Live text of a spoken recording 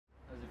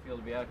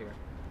to be out here?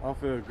 I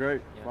feel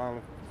great. Yeah.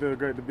 Finally, feel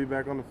great to be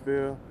back on the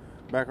field,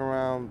 back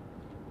around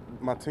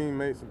my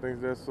teammates and things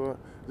of that sort.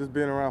 Just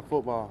being around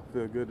football,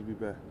 feel good to be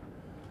back.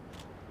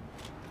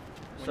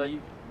 So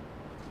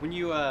when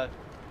you were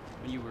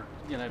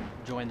gonna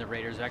join the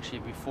Raiders, actually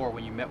before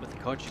when you met with the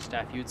coaching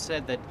staff, you had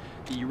said that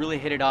you really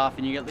hit it off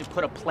and you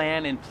put a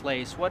plan in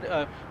place. What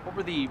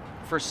were the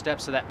first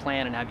steps of that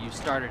plan, and have you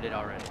started it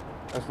already?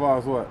 As far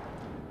as what?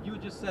 You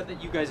just said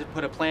that you guys had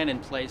put a plan in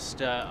place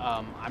to,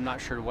 I'm not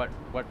sure what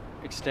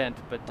extent,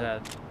 but...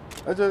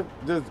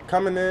 Just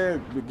coming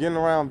in, getting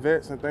around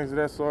vets and things of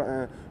that sort,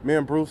 and me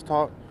and Bruce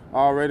talked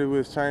already. We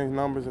exchanged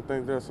numbers and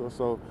things of that sort,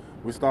 so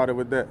we started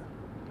with that.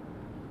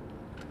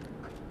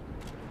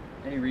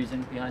 Any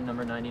reason behind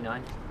number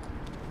 99?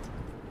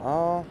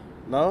 No.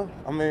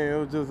 I mean, it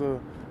was just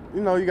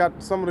you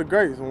got some of the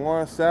greats,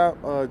 Warren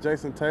Sapp,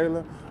 Jason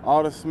Taylor,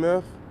 Arden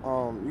Smith.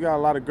 You got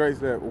a lot of greats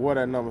that wore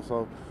that number,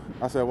 so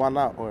I said, why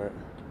not wear it?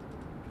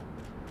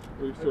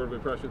 What are your sort of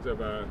impressions of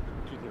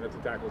two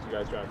defensive tackles you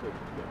guys drafted?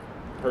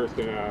 Hurst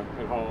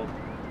and Hall.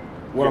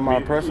 What are my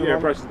impressions? Yeah,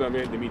 impressions of them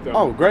to meet them.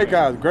 Oh, great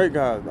guys. They're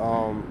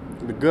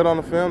good on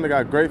the film. They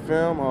got great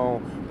film.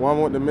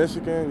 One went to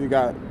Michigan. You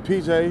got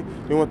PJ.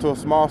 He went to a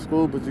small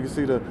school, but you can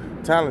see the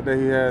talent that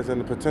he has and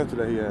the potential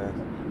that he has.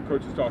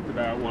 Coaches talked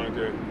about wanting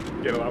to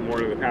get a lot more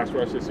into the pass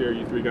rush this year.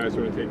 You three guys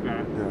sort of take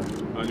that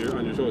on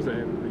your shoulders,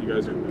 and you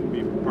guys are going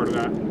to be part of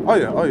that. Oh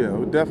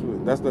yeah,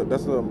 definitely. That's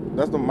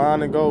the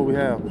mind and goal we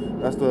have.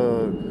 That's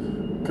the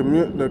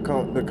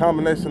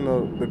combination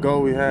of the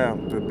goal we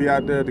have, to be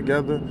out there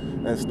together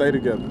and stay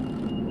together.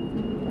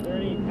 Are there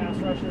any pass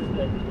rushers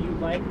that you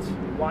liked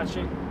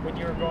watching when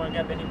you were growing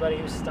up? Anybody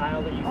whose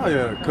style that you? Oh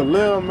yeah,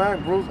 Khalil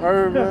Mack, Bruce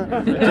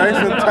Irvin,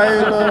 Jason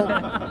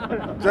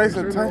Taylor.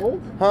 Jason Taylor?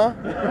 Huh?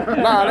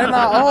 Nah, they're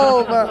not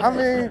old, but I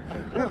mean,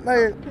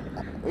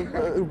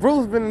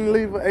 Bruce been in the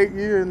league for 8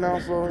 years now,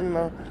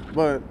 so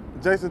But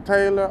Jason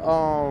Taylor,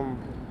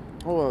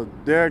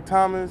 Derek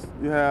Thomas,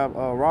 you have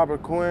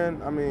Robert Quinn,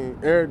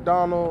 Eric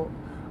Donald.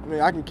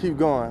 I can keep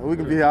going. We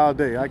can be here all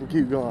day. I can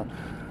keep going.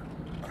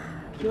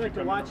 Do you like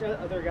to watch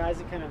other guys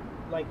and kind of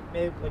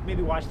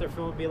maybe watch their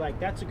film and be like,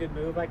 that's a good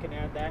move, I can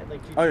add that?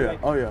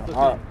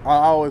 I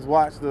always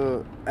watch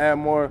to add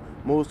more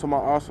moves to my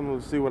arsenal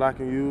to see what I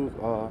can use.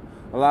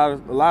 A lot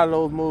of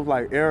those moves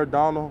like Eric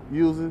Donald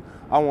uses,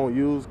 I won't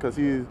use because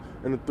he's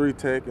in the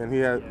 3-tech and he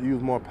has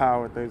used more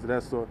power and things of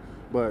that sort.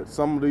 But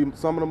some of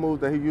the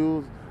moves that he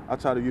used, I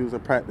try to use in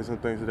practice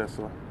and things of that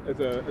sort. As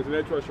an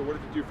edge rusher, what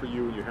does it do for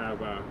you when you have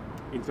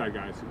inside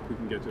guys who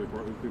can get to the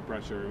court with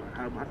pressure?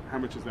 How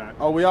much is that?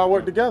 Oh, we all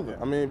work together.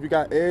 If you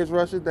got edge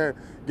rushers that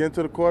get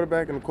into the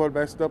quarterback and the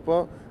quarterback step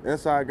up,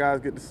 inside guys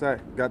get the sack.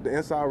 Got the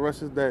inside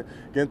rushers that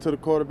get into the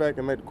quarterback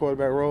and make the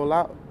quarterback roll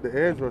out, the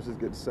edge rushers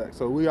get the sack.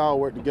 So we all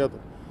work together.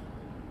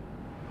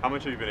 How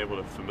much have you been able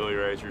to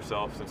familiarize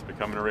yourself since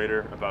becoming a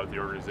Raider about the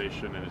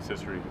organization and its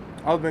history?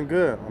 I've been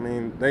good.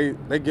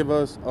 They give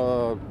us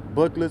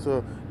booklets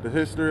of the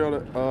history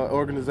of the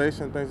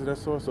organization, things of that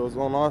sort. So it's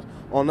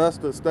on us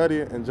to study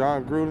it. And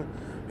John Gruden,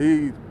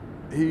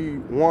 he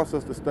wants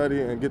us to study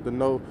and get to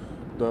know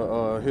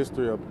the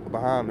history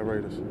behind the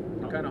Raiders.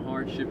 Kind of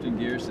hard shifting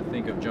gears to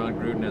think of John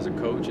Gruden as a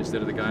coach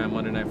instead of the guy on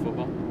Monday Night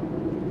Football?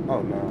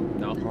 Oh no.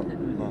 No.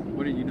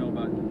 What do you know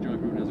about John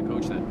Gruden as a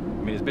coach then?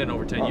 It's been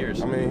over 10 years.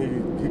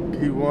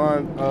 He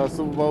won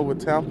Super Bowl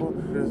with Tampa.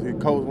 He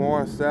coached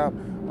Warren Sapp,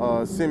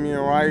 Simeon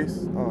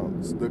Rice,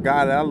 the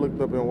guy that I looked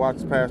up and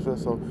watched pass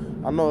rush. So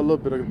I know a little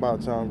bit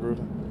about John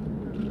Gruden.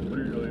 What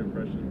are your early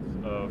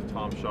impressions of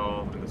Tom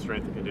Shaw and the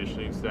strength and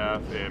conditioning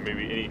staff, and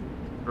maybe any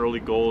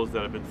early goals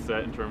that have been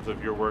set in terms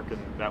of your work in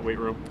that weight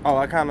room? Oh,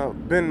 I kind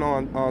of been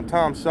on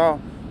Tom Shaw.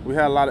 We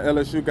had a lot of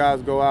LSU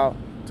guys go out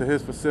to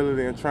his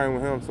facility and train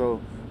with him, so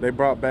they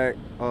brought back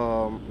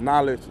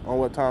knowledge on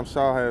what Tom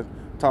Shaw has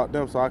taught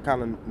them. So I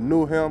kind of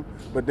knew him,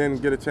 but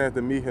didn't get a chance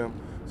to meet him.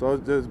 So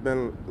it's just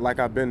been like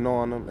I've been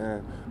knowing him,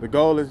 and the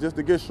goal is just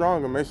to get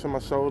stronger, make sure my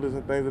shoulders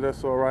and things of that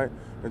sort right,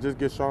 and just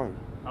get stronger.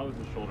 How is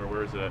the shoulder?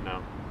 Where is it at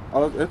now?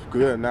 Oh, it's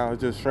good now.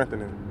 It's just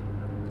strengthening.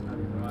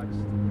 Having watched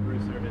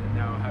Bruce Irvin and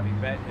now having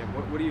met him,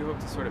 what do you hope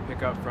to sort of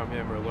pick up from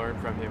him or learn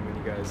from him when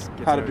you guys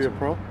get How to to be a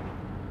pro.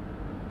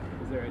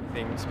 Is there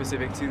anything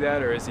specific to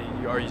that, or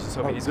are you just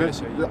hoping he's going to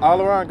show you? All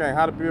around game,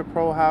 how to be a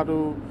pro, how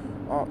to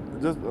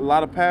just a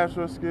lot of pass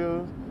rush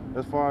skills.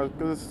 As far as,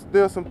 because there's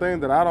still some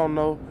things that I don't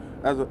know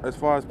as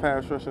far as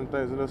pass rush and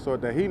things of this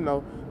sort that he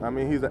know.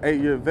 He's an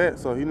 8-year vet,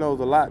 so he knows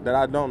a lot that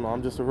I don't know.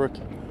 I'm just a rookie.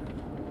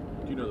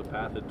 Do you know the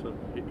path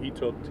he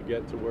took to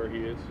get to where he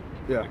is?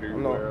 Yeah,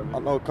 I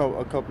know a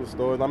couple of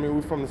stories.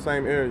 We're from the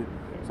same area,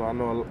 so I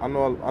know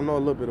a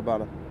little bit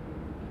about him.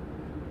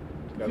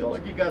 You feel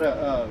like you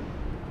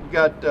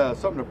got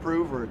something to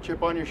prove or a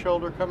chip on your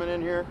shoulder coming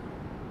in here?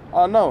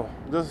 No,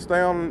 just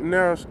stay on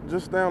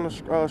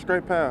the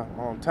straight path.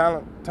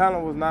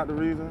 Talent was not the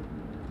reason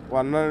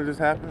why none of this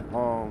happened.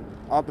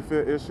 Off the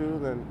field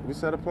issues, and we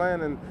set a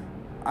plan, and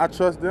I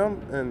trust them,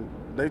 and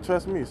they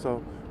trust me.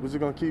 So we're just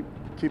gonna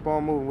keep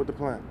on moving with the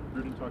plan.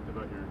 Gruden talked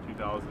about your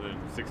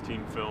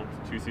 2016 film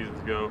 2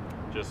 seasons ago.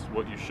 just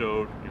what you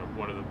showed,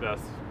 one of the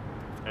best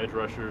edge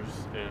rushers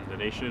in the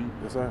nation.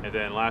 Yes, sir. And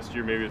then last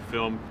year, maybe the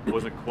film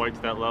wasn't quite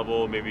to that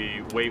level,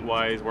 maybe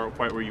weight-wise weren't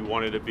quite where you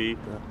wanted to be. Yeah.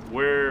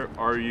 Where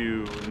are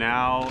you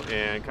now,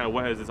 and kind of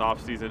what has this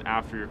offseason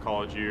after your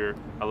college year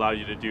allowed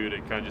you to do to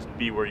kind of just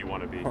be where you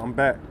want to be? I'm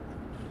back.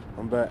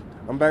 I'm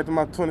back to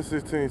my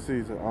 2016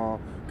 season.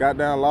 Got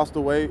down, lost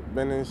the weight,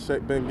 been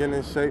getting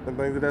in shape and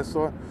things of that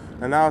sort.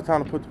 And now it's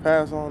time to put the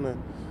pads on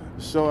and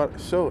show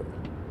it.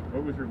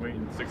 What was your weight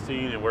in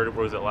 16, and where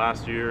was it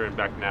last year and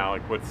back now?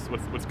 Like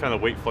what's kind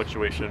of weight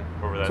fluctuation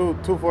over that?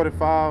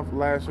 245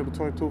 last year,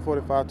 between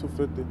 245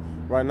 250.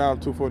 Right now I'm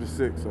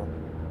 246. So